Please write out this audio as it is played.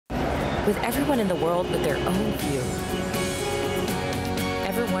with everyone in the world with their own view.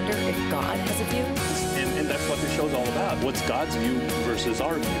 Ever wonder if God has a view? And that's what the show's all about. What's God's view versus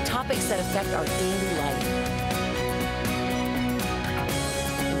our view? Topics that affect our daily life.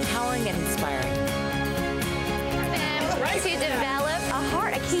 Empowering and inspiring. To develop a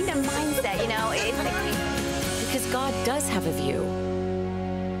heart, a kingdom mindset, you know. Because God does have a view.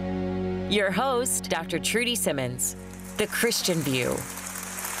 Your host, Dr. Trudy Simmons, The Christian View.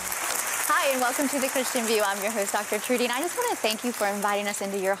 Hi, and welcome to The Christian View. I'm your host, Dr. Trudy, and I just want to thank you for inviting us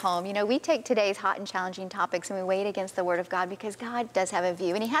into your home. You know, we take today's hot and challenging topics and we weigh it against the Word of God because God does have a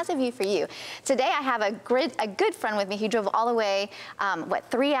view, and He has a view for you. Today, I have a good friend with me. He drove all the way,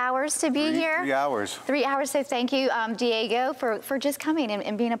 3 hours to be here? 3 hours. 3 hours, so thank you, Diego, for just coming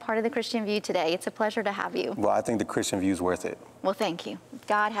and being a part of The Christian View today. It's a pleasure to have you. Well, I think The Christian View is worth it. Well, thank you.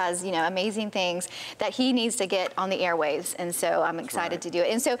 God has, you know, amazing things that He needs to get on the airwaves, and so I'm excited to do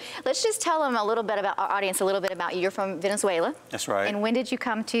it. And so let's just tell them a little bit about our audience, a little bit about you. You're from Venezuela. That's right. And when did you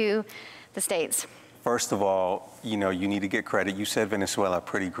come to the States? First of all, you know, you need to get credit. You said Venezuela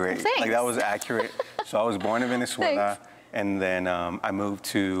pretty great. Thanks. Like, that was accurate. So I was born in Venezuela, and then I moved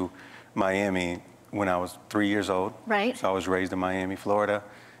to Miami when I was 3 years old. Right. So I was raised in Miami, Florida,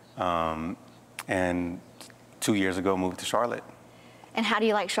 and 2 years ago moved to Charlotte. And how do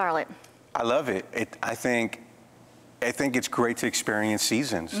you like Charlotte? I love it. I think it's great to experience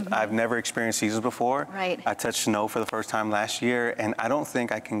seasons. Mm-hmm. I've never experienced seasons before. Right. I touched snow for the first time last year, and I don't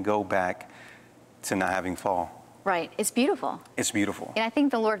think I can go back to not having fall. Right. It's beautiful. It's beautiful. And I think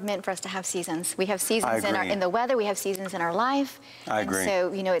the Lord meant for us to have seasons. We have seasons in the weather. We have seasons in our life. I agree. And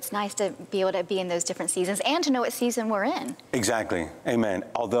so, you know, it's nice to be able to be in those different seasons and to know what season we're in. Exactly. Amen.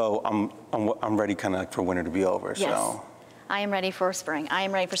 Although I'm ready kind of for winter to be over. Yes. So. I am ready for spring. I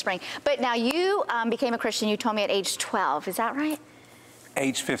am ready for spring. But now you became a Christian, you told me at age 12. Is that right?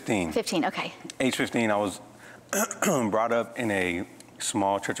 Age 15. 15, okay. Age 15, I was brought up in a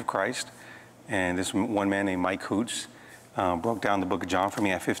small Church of Christ. And this one man named Mike Hoots broke down the book of John for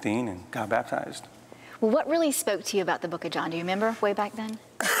me at 15 and got baptized. Well, what really spoke to you about the book of John? Do you remember way back then?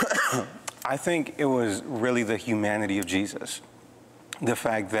 I think it was really the humanity of Jesus. The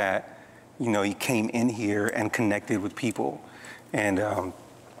fact that, you know, He came in here and connected with people. And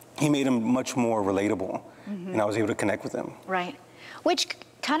He made Him much more relatable. Mm-hmm. And I was able to connect with Him. Right. Which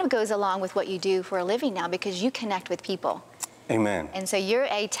kind of goes along with what you do for a living now, because you connect with people. Amen. And so you're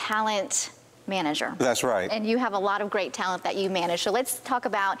a talent manager. That's right. And you have a lot of great talent that you manage. So let's talk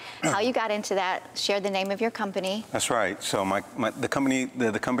about how you got into that. Share the name of your company. That's right. So the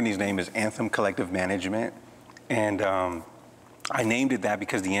company's name is Anthem Collective Management. And I named it that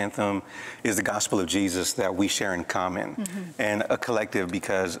because the anthem is the gospel of Jesus that we share in common. Mm-hmm. And a collective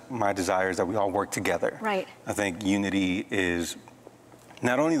because my desire is that we all work together. Right. I think unity is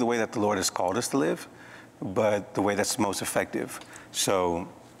not only the way that the Lord has called us to live, but the way that's most effective. So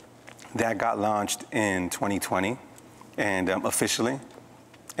that got launched in 2020 and officially,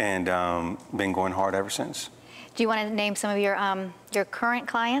 and been going hard ever since. Do you want to name some of your current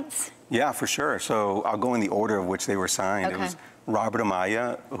clients? Yeah, for sure. So I'll go in the order of which they were signed. Okay. It was Robert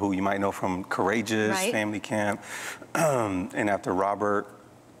Amaya, who you might know from Courageous, right. Family Camp. And after Robert,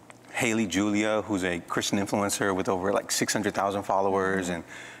 Haley Julia, who's a Christian influencer with over like 600,000 followers. Mm-hmm. And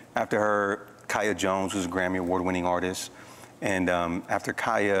after her, Kaya Jones, who's a Grammy Award-winning artist. And after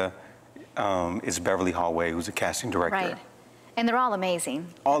Kaya, is Beverly Hallway, who's a casting director. Right. And they're all amazing.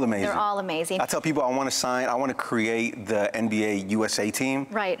 All amazing. They're all amazing. I tell people I want to create the NBA USA team.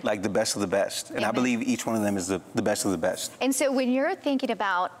 Right. Like the best of the best. And Amen. I believe each one of them is the best of the best. And so when you're thinking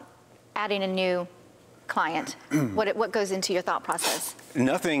about adding a new client, what goes into your thought process?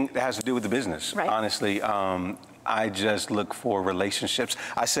 Nothing that has to do with the business, right. Honestly. I just look for relationships.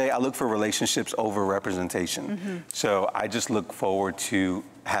 I look for relationships over representation. Mm-hmm. So I just look forward to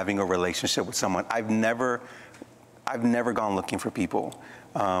having a relationship with someone. I've never gone looking for people.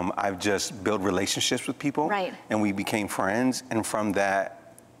 I've just built relationships with people. Right. And we became friends. And from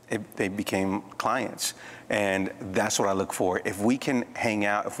that, they became clients. And that's what I look for. If we can hang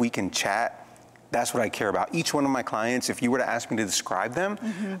out, if we can chat, that's what I care about. Each one of my clients, if you were to ask me to describe them,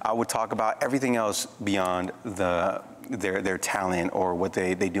 mm-hmm. I would talk about everything else beyond their talent or what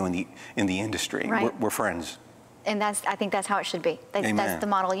they do in the industry. Right. We're friends. And I think that's how it should be. That's the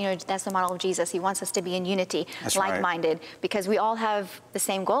model, you know, that's the model of Jesus. He wants us to be in unity, that's like-minded, right. Because we all have the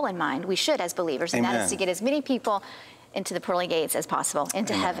same goal in mind. We should as believers, and Amen. that is to get as many people into the pearly gates as possible,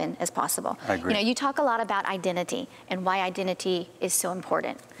 into Amen. heaven as possible. I agree. You know, you talk a lot about identity and why identity is so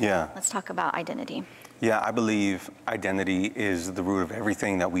important. Yeah. Let's talk about identity. Yeah, I believe identity is the root of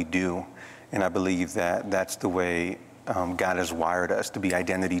everything that we do. And I believe that that's the way God has wired us to be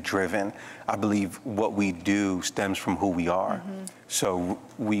identity driven. I believe what we do stems from who we are. So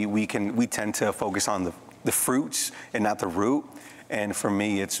we tend to focus on the fruits and not the root. And for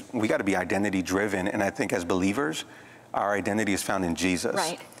me, we got to be identity driven. And I think as believers, our identity is found in Jesus.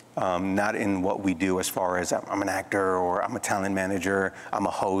 Right. Not in what we do as far as I'm an actor or I'm a talent manager, I'm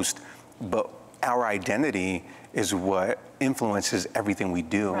a host, but our identity is what influences everything we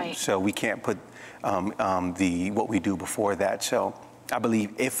do. Right. So we can't put what we do before that. So I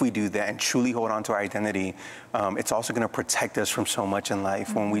believe if we do that and truly hold on to our identity, it's also going to protect us from so much in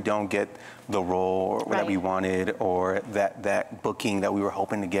life when we don't get the role that we wanted or that booking that we were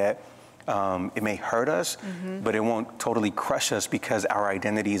hoping to get. It may hurt us, but it won't totally crush us because our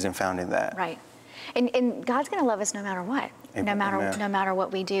identity isn't found in that. Right. And God's going to love us no matter what, no matter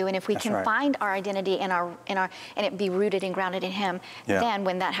what we do. And if we can find our identity and it be rooted and grounded in Him, then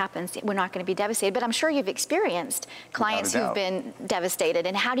when that happens, we're not going to be devastated. But I'm sure you've experienced clients who've been devastated.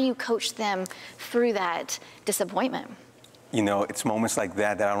 And how do you coach them through that disappointment? You know, it's moments like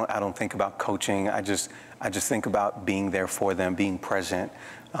that I don't think about coaching. I just think about being there for them, being present,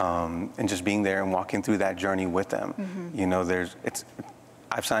 and just being there and walking through that journey with them. You know,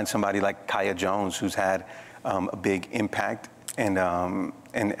 I've signed somebody like Kaya Jones, who's had a big impact, and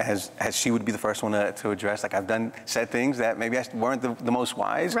as she would be the first one to address, like I've said things that maybe weren't the most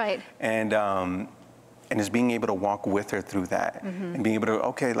wise, right? And it's being able to walk with her through that, and being able to,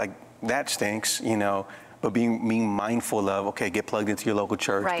 okay, like that stinks, you know, but being mindful of, okay, get plugged into your local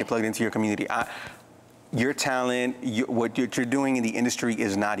church, get plugged into your community. Your talent, what you're doing in the industry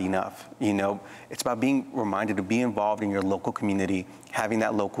is not enough. You know, it's about being reminded to be involved in your local community, having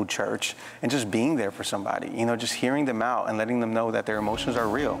that local church, and just being there for somebody. You know, just hearing them out and letting them know that their emotions are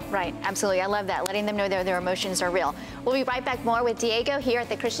real. Right, absolutely. I love that. Letting them know that their emotions are real. We'll be right back more with Diego here at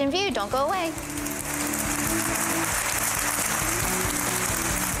The Christian View. Don't go away.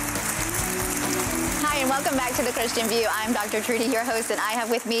 Hi, and welcome back to The Christian View. I'm Dr. Trudy, your host, and I have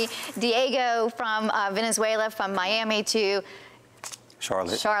with me Diego from Venezuela, from Miami to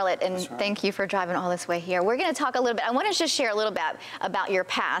Charlotte, and thank you for driving all this way here. We're going to talk a little bit. I want to just share a little bit about your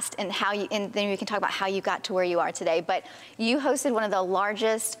past and and then we can talk about how you got to where you are today. But you hosted one of the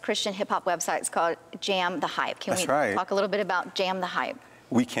largest Christian hip hop websites called Jam the Hype. Can we talk a little bit about Jam the Hype?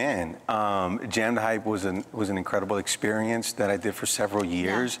 We can. Jam the Hype was an incredible experience that I did for several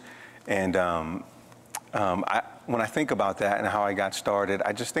years, and when I think about that and how I got started,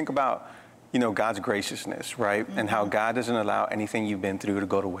 I just think about, you know, God's graciousness, right? And how God doesn't allow anything you've been through to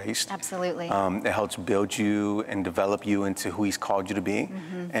go to waste. Absolutely. It helps build you and develop you into who He's called you to be.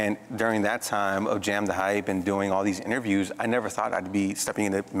 And during that time of Jam the Hype and doing all these interviews, I never thought I'd be stepping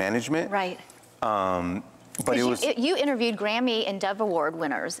into management. Right. But you interviewed Grammy and Dove Award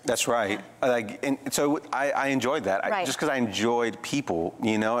winners. That's right. And so I enjoyed that. Just because I enjoyed people,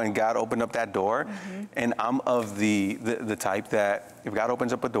 you know, and God opened up that door. And I'm of the type that if God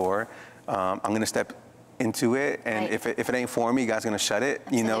opens up a door, I'm going to step into it. And if it ain't for me, God's going to shut it.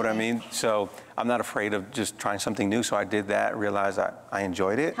 Absolutely. You know what I mean? So I'm not afraid of just trying something new. So I did that, realized I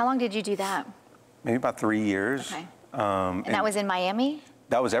enjoyed it. How long did you do that? Maybe about 3 years. Okay. And that was in Miami?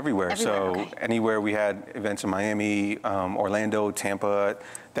 That was everywhere. So anywhere we had events in Miami, Orlando, Tampa.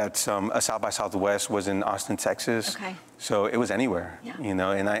 That's a South by Southwest was in Austin, Texas. Okay. So it was anywhere, you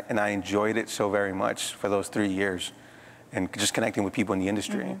know, and I enjoyed it so very much for those 3 years, and just connecting with people in the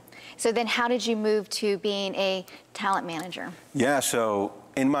industry. So then, how did you move to being a talent manager? Yeah. So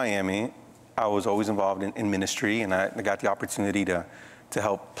in Miami, I was always involved in ministry, and I got the opportunity to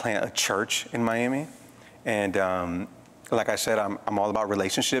help plant a church in Miami, and. Like I said, I'm all about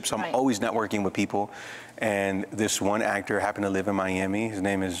relationships. So I'm always networking with people. And this one actor happened to live in Miami. His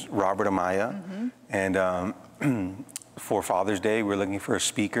name is Robert Amaya. And for Father's Day, we were looking for a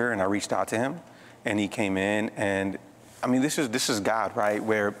speaker, and I reached out to him. And he came in, and I mean, this is God, right?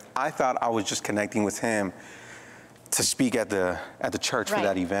 Where I thought I was just connecting with him to speak at the church for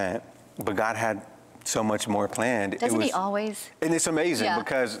that event. But God had so much more planned. Doesn't He always? And it's amazing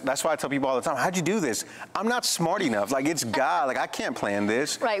because that's why I tell people all the time, how'd you do this? I'm not smart enough. Like, it's God. Like, I can't plan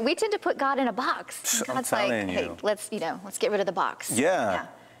this. Right. We tend to put God in a box. God's like, hey, let's get rid of the box. Yeah.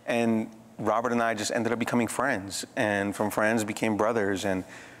 And Robert and I just ended up becoming friends, and from friends became brothers. And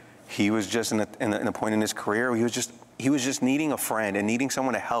he was just in a point in his career where he was just needing a friend and needing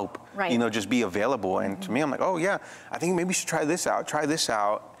someone to help. Right. You know, just be available. And to me, I'm like, oh yeah, I think maybe you should try this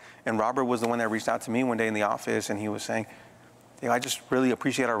out. And Robert was the one that reached out to me one day in the office, and he was saying, I just really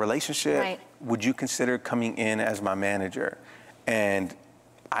appreciate our relationship. Right. Would you consider coming in as my manager? And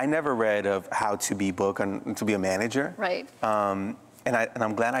I never read of how to be booked and to be a manager. Right. And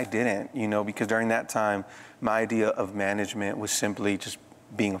I'm glad I didn't, you know, because during that time, my idea of management was simply just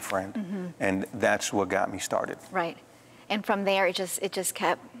being a friend. And that's what got me started. Right. And from there, it just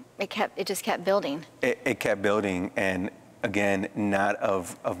kept building. It kept building, and again, not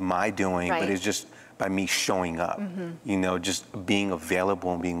of my doing, Right. but it's just by me showing up, you know, just being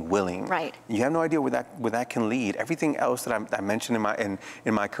available and being willing. Right. You have no idea where that can lead. Everything else that I mentioned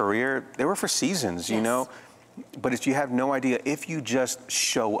in my career, they were for seasons, you Yes. know, but you have no idea if you just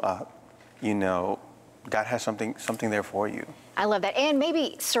show up, you know, God has something there for you. I love that. And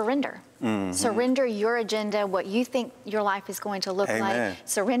maybe surrender. Surrender your agenda, what you think your life is going to look Amen. like.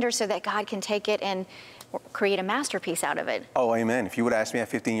 Surrender so that God can take it and create a masterpiece out of it. Oh, amen. If you would ask me at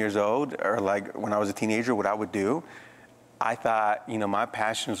 15 years old, or like when I was a teenager, what I would do, I thought, you know, my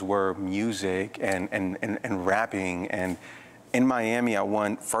passions were music and rapping. And in Miami, I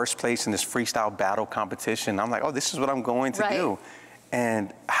won first place in this freestyle battle competition. I'm like, oh, this is what I'm going to do.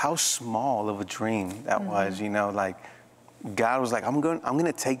 And how small of a dream that was, you know, like God was like, I'm going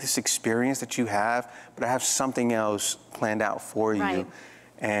to take this experience that you have, but I have something else planned out for you. Right.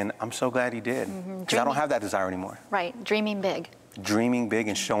 And I'm so glad he did, because I don't have that desire anymore. Right. Dreaming big. Dreaming big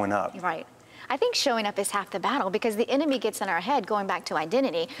and showing up. Right. I think showing up is half the battle, because the enemy gets in our head, going back to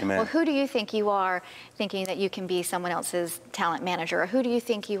identity. Amen. Well, who do you think you are, thinking that you can be someone else's talent manager? Or who do you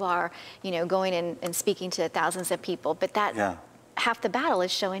think you are, you know, going and speaking to thousands of people? But that half the battle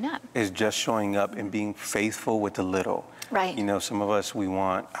is showing up. Is just showing up and being faithful with the little. Right. You know, some of us, I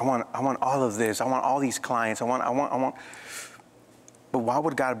want all of this. I want all these clients. I want. But why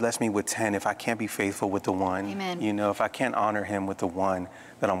would God bless me with 10 if I can't be faithful with the one? Amen. You know, if I can't honor him with the one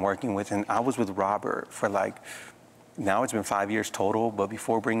that I'm working with. And I was with Robert for now it's been 5 years total, but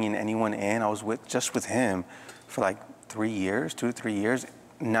before bringing anyone in, I was just with him for 2 to 3 years,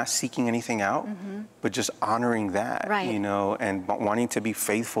 not seeking anything out, but just honoring that, Right. you know, and wanting to be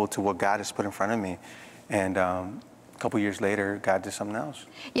faithful to what God has put in front of me. And a couple years later, God did something else.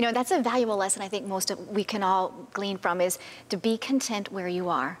 You know, that's a valuable lesson I think we can all glean from, is to be content where you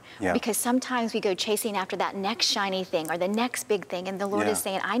are. Yeah. Because sometimes we go chasing after that next shiny thing or the next big thing, and the Lord is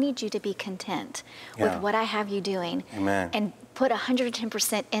saying, I need you to be content with what I have you doing. Amen. And put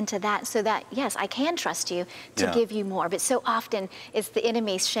 110% into that, so that, yes, I can trust you to give you more. But so often it's the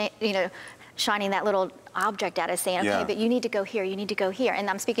enemy, shining that little object at us, saying, okay, but you need to go here, you need to go here. And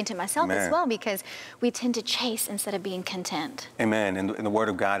I'm speaking to myself as well, because we tend to chase instead of being content. Amen. In the Word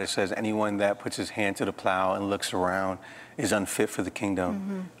of God, it says, anyone that puts his hand to the plow and looks around is unfit for the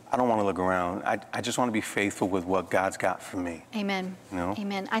kingdom. I don't want to look around. I just want to be faithful with what God's got for me. Amen. You know?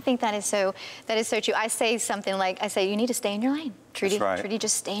 Amen. I think that is so true. I say something like, you need to stay in your lane. Trudy, That's right. Trudy,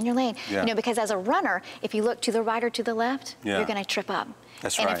 just stay in your lane. Yeah. You know, because as a runner, if you look to the right or to the left, you're going to trip up.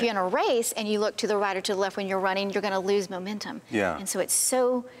 That's and right. if you're in a race and you look to the right or to the left when you're running, you're going to lose momentum. Yeah. And so it's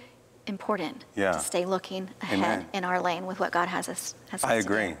so important to stay looking ahead in our lane with what God has us to do.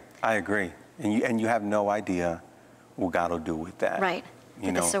 I agree. And you have no idea what God will do with that. Right. You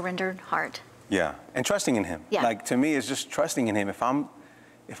With know? a surrendered heart. Yeah. And trusting in him. Yeah. To me, it's just trusting in him. If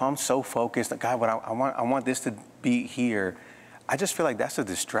I'm so focused, God, I want this to be here, I just feel like that's a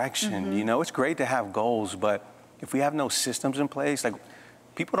distraction. You know, it's great to have goals, but if we have no systems in place,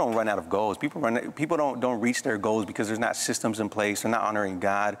 people don't run out of goals. People don't reach their goals because there's not systems in place. They're not honoring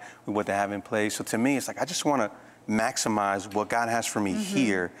God with what they have in place. So to me, it's I just want to maximize what God has for me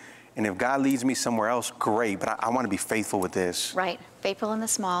here. And if God leads me somewhere else, great. But I want to be faithful with this. Right. Faithful in the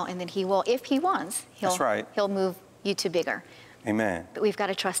small, and then he will, if he wants, he'll move you to bigger. Amen. But we've got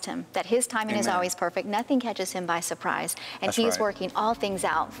to trust him, that his timing is always perfect. Nothing catches him by surprise. And That's he's right. working all things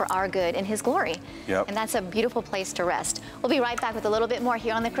out for our good and his glory. Yep. And that's a beautiful place to rest. We'll be right back with a little bit more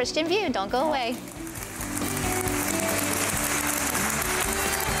here on The Christian View. Don't go away.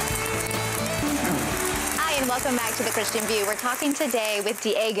 And welcome back to The Christian View. We're talking today with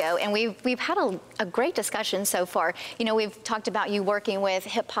Diego, and we've had a great discussion so far. You know, we've talked about you working with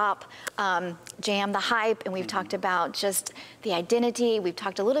hip hop, Jam, The Hype, and we've talked about just the identity. We've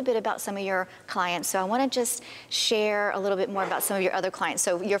talked a little bit about some of your clients. So I want to just share a little bit more about some of your other clients.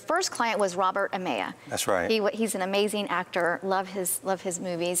 So your first client was Robert Amaya. That's right. He's an amazing actor. Love his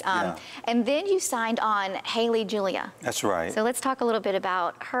movies. And then you signed on Haley Julia. That's right. So let's talk a little bit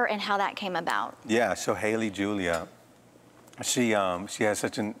about her and how that came about. Yeah, so Haley Julia, she has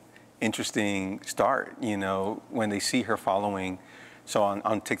such an interesting start, you know, when they see her following. So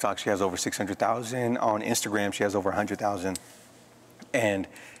on TikTok, she has over 600,000. On Instagram, she has over 100,000. And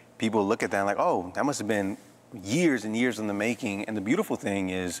people look at that and like, oh, that must have been years and years in the making. And the beautiful thing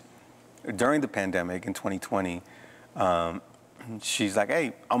is, during the pandemic in 2020, she's like,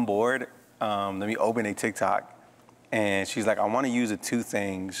 hey, I'm bored. Let me open a TikTok. and she's like, I want to use the two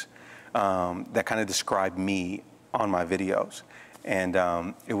things that kind of describe me on my videos. And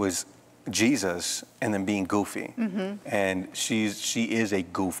it was Jesus and then being goofy. And she is a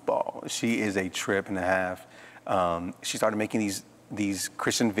goofball. She is a trip and a half. She started making these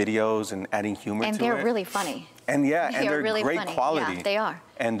Christian videos and adding humor to it. And they're really funny. And yeah, and they're really great funny. quality. Yeah, they are.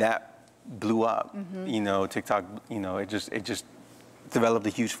 And that blew up. You know, TikTok, you know, it just developed a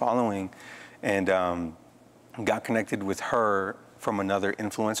huge following, and got connected with her from another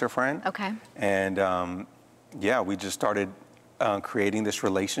influencer friend. Okay. And yeah, we just started creating this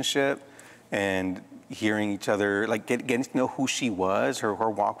relationship and hearing each other, like getting to know who she was, her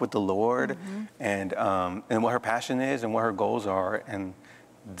walk with the Lord, and what her passion is and what her goals are, and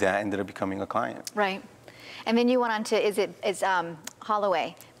that ended up becoming a client. Right. And then you went on to, it's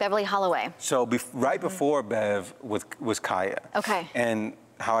Holloway, Beverly Holloway. So right before Bev was Kaya. Okay. And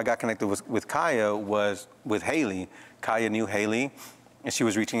how I got connected with Kaya was with Haley. Kaya knew Haley, and she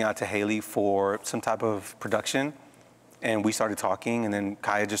was reaching out to Haley for some type of production, and we started talking, and then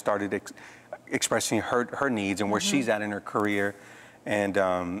Kaya just started expressing her needs and where she's at in her career.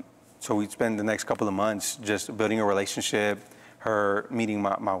 And so we spent the next couple of months just building a relationship, her meeting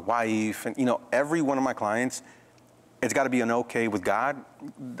my wife, and you know, every one of my clients, it's got to be an okay with God.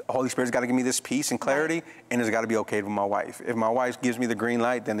 The Holy Spirit's got to give me this peace and clarity, and it's got to be okay with my wife. If my wife gives me the green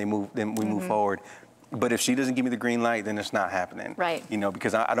light, then we move forward. But if she doesn't give me the green light, then it's not happening. Right. You know,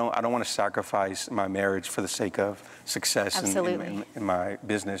 because I don't want to sacrifice my marriage for the sake of success in my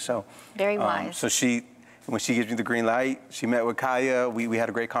business. So very wise. So when she gives me the green light, she met with Kaya. We had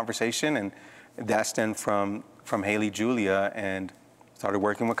a great conversation, and that stemmed from Haley Julia, and started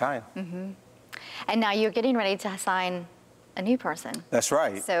working with Kaya. And now you're getting ready to sign a new person. That's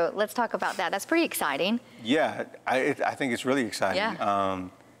right. So let's talk about that. That's pretty exciting. Yeah, I think it's really exciting. Yeah.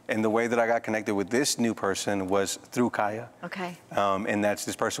 And the way that I got connected with this new person was through Kaya. Okay. And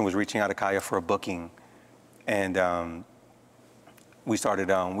this person was reaching out to Kaya for a booking. And we started,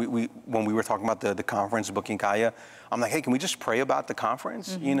 when we were talking about the conference, booking Kaya, I'm like, hey, can we just pray about the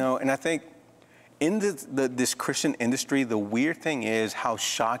conference? You know, and I think in this Christian industry, the weird thing is how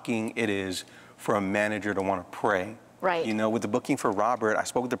shocking it is for a manager to want to pray. Right. You know, with the booking for Robert, I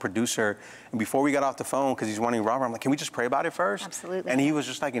spoke with the producer, and before we got off the phone, because he's wanting Robert, I'm like, can we just pray about it first? Absolutely. And he was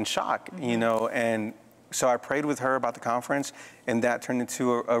just like in shock, you know, and so I prayed with her about the conference, and that turned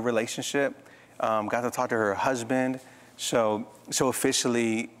into a relationship. Got to talk to her husband. So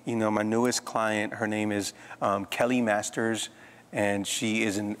officially, you know, my newest client, her name is Kelly Masters, and she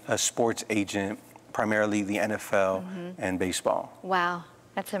is a sports agent, primarily the NFL and baseball. Wow.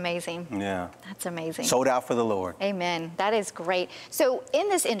 That's amazing. Yeah. That's amazing. Sold out for the Lord. Amen. That is great. So in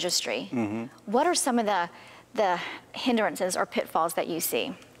this industry, what are some of the hindrances or pitfalls that you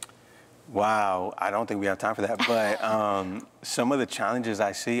see? Wow. I don't think we have time for that. But some of the challenges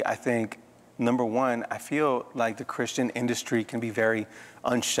I see, I think, number one, I feel like the Christian industry can be very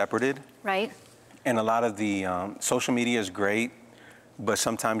unshepherded. Right. And a lot of the social media is great, but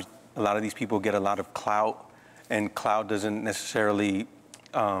sometimes a lot of these people get a lot of clout, and clout doesn't necessarily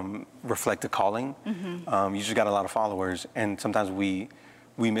reflect a calling. You just got a lot of followers, and sometimes we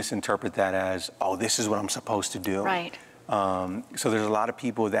misinterpret that as, oh, this is what I'm supposed to do. Right. So there's a lot of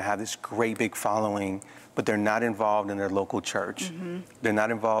people that have this great big following, but they're not involved in their local church. They're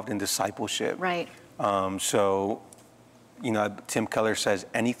not involved in discipleship. Right. So, you know, Tim Keller says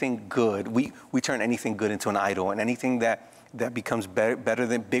anything good, we turn anything good into an idol, and anything that becomes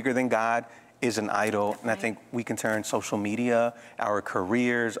bigger than God is an idol. And I think we can turn social media, our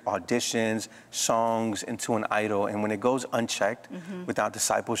careers, auditions, songs into an idol. And when it goes unchecked, without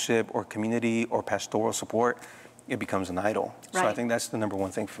discipleship or community or pastoral support, it becomes an idol. Right. So I think that's the number one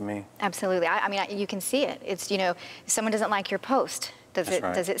thing for me. Absolutely. I mean, you can see it. It's, you know, if someone doesn't like your post,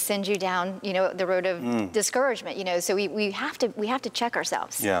 does it send you down, you know, the road of discouragement? You know, so we have to check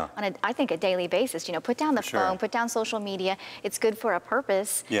ourselves. Yeah. On I think a daily basis. You know, put down the phone, put down social media. It's good for a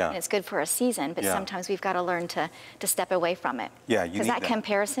purpose, and it's good for a season. But sometimes we've got to learn to step away from it. Yeah, because that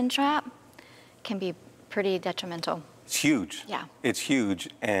comparison trap can be pretty detrimental. It's huge. Yeah. It's huge,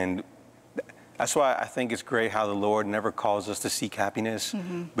 and that's why I think it's great how the Lord never calls us to seek happiness,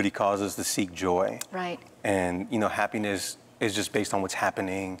 but He calls us to seek joy. Right. And you know, happiness is just based on what's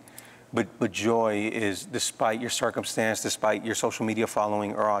happening. But joy is, despite your circumstance, despite your social media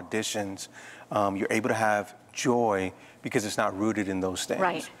following or auditions, you're able to have joy because it's not rooted in those things.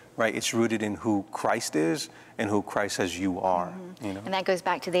 Right. Right. It's rooted in who Christ is and who Christ says you are. You know? And that goes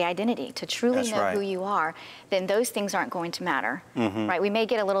back to the identity. To truly know who you are, then those things aren't going to matter. Right. We may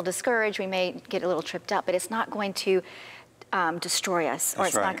get a little discouraged, we may get a little tripped up, but it's not going to destroy us, or That's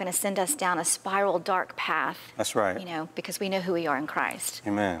it's right. not going to send us down a spiral, dark path. That's right. You know, because we know who we are in Christ.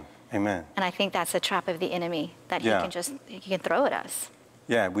 Amen. Amen. And I think that's a trap of the enemy that Yeah. he can throw at us.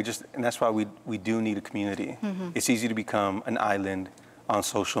 Yeah, and that's why we do need a community. It's easy to become an island on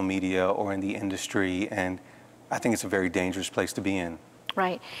social media or in the industry, and I think it's a very dangerous place to be in.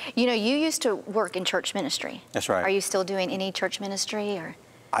 Right. You know, you used to work in church ministry. That's right. Are you still doing any church ministry, or?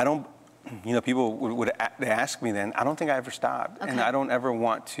 I don't, you know, people they ask me then, I don't think I ever stopped. Okay. And I don't ever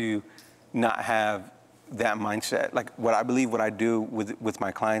want to not have that mindset. Like what I believe, what I do with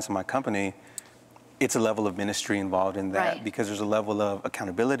my clients and my company, it's a level of ministry involved in that, Right. because there's a level of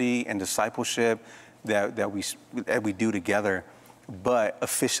accountability and discipleship that we do together. But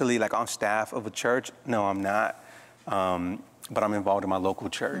officially, like on staff of a church, no, I'm not. But I'm involved in my local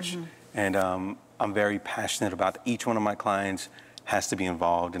church, and I'm very passionate about each one of my clients has to be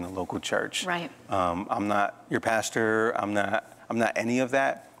involved in a local church. Right. I'm not your pastor. I'm not any of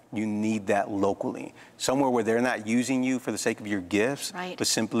that. You need that locally, somewhere where they're not using you for the sake of your gifts, Right. but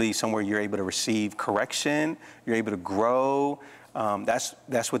simply somewhere you're able to receive correction, you're able to grow.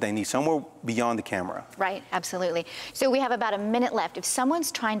 That's what they need, somewhere beyond the camera. Right, absolutely. So we have about a minute left. If someone's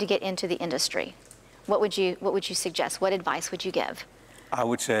trying to get into the industry, what would you suggest? What advice would you give? I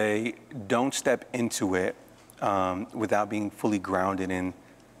would say don't step into it without being fully grounded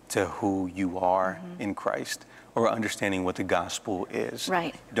into who you are in Christ, or understanding what the gospel is.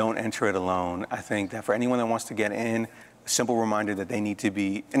 Right. Don't enter it alone. I think that for anyone that wants to get in, a simple reminder that they need to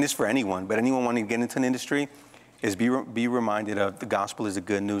be, and this for anyone, but anyone wanting to get into an industry, is be reminded of the gospel is the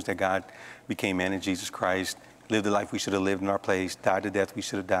good news that God became man in Jesus Christ, lived the life we should have lived in our place, died the death we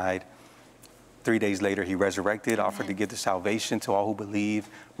should have died. 3 days later, he resurrected, offered to give the salvation to all who believe,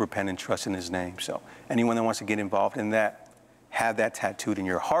 repent, and trust in his name. So anyone that wants to get involved in that, have that tattooed in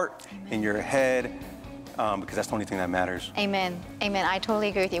your heart, in your head, because that's the only thing that matters. Amen. Amen. I totally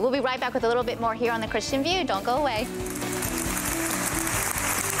agree with you. We'll be right back with a little bit more here on The Christian View. Don't go away.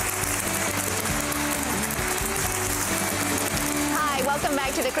 Hi, welcome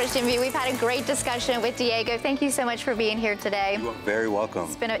back to The Christian View. We've had a great discussion with Diego. Thank you so much for being here today. You are very welcome.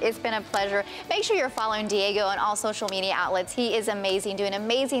 It's been a pleasure. Make sure you're following Diego on all social media outlets. He is amazing, doing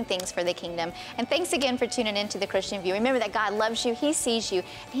amazing things for the kingdom. And thanks again for tuning in to The Christian View. Remember that God loves you, he sees you,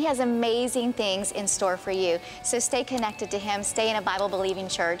 and he has amazing things in store for you. So stay connected to him, stay in a Bible-believing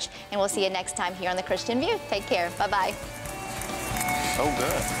church, and we'll see you next time here on The Christian View. Take care. Bye-bye. So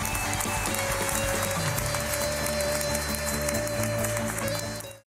good.